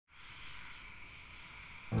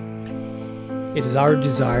It is our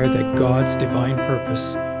desire that God's divine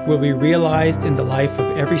purpose will be realized in the life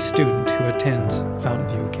of every student who attends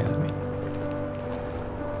Fountainview Academy.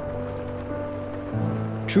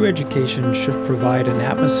 True education should provide an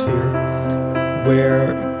atmosphere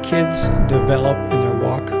where kids develop in their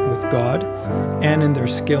walk with God and in their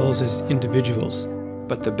skills as individuals.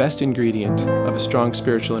 But the best ingredient of a strong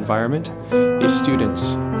spiritual environment is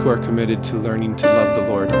students who are committed to learning to love the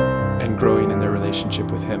Lord and growing in their relationship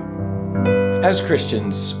with Him. As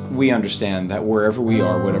Christians, we understand that wherever we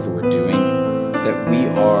are, whatever we're doing, that we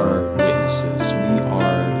are witnesses. We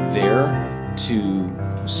are there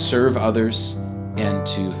to serve others and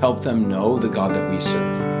to help them know the God that we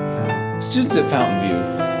serve. Students at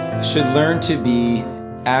Fountainview should learn to be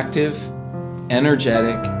active,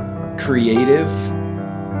 energetic, creative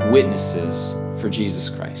witnesses for Jesus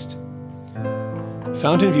Christ.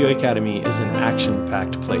 Fountainview Academy is an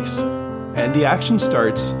action-packed place, and the action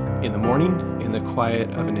starts in the morning in the quiet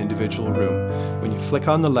of an individual room when you flick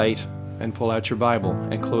on the light and pull out your Bible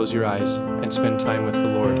and close your eyes and spend time with the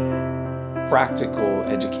Lord. Practical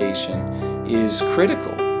education is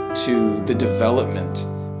critical to the development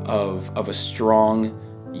of a strong,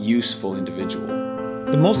 useful individual.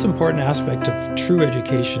 The most important aspect of true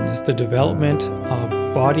education is the development of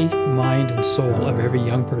body, mind, and soul of every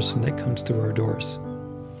young person that comes through our doors.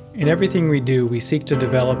 In everything we do, we seek to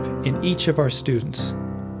develop in each of our students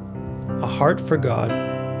a heart for God,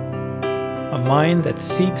 a mind that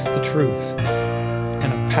seeks the truth,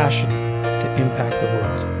 and a passion to impact the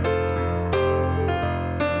world.